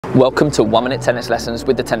Welcome to 1 Minute Tennis Lessons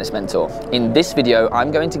with the Tennis Mentor. In this video,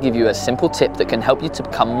 I'm going to give you a simple tip that can help you to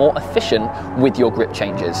become more efficient with your grip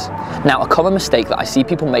changes. Now, a common mistake that I see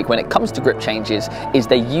people make when it comes to grip changes is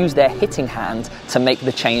they use their hitting hand to make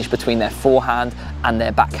the change between their forehand and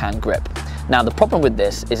their backhand grip. Now, the problem with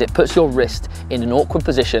this is it puts your wrist in an awkward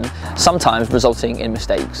position, sometimes resulting in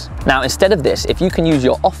mistakes. Now, instead of this, if you can use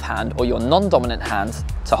your offhand or your non-dominant hand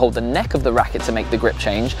to hold the neck of the racket to make the grip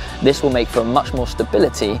change, this will make for much more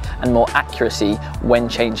stability and more accuracy when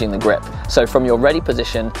changing the grip. So from your ready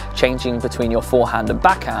position, changing between your forehand and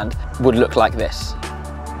backhand would look like this.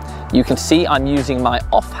 You can see I'm using my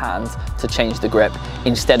offhand to change the grip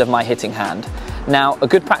instead of my hitting hand. Now, a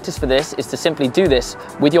good practice for this is to simply do this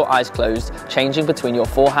with your eyes closed, changing between your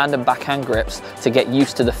forehand and backhand grips to get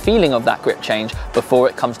used to the feeling of that grip change before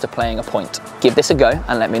it comes to playing a point. Give this a go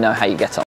and let me know how you get on.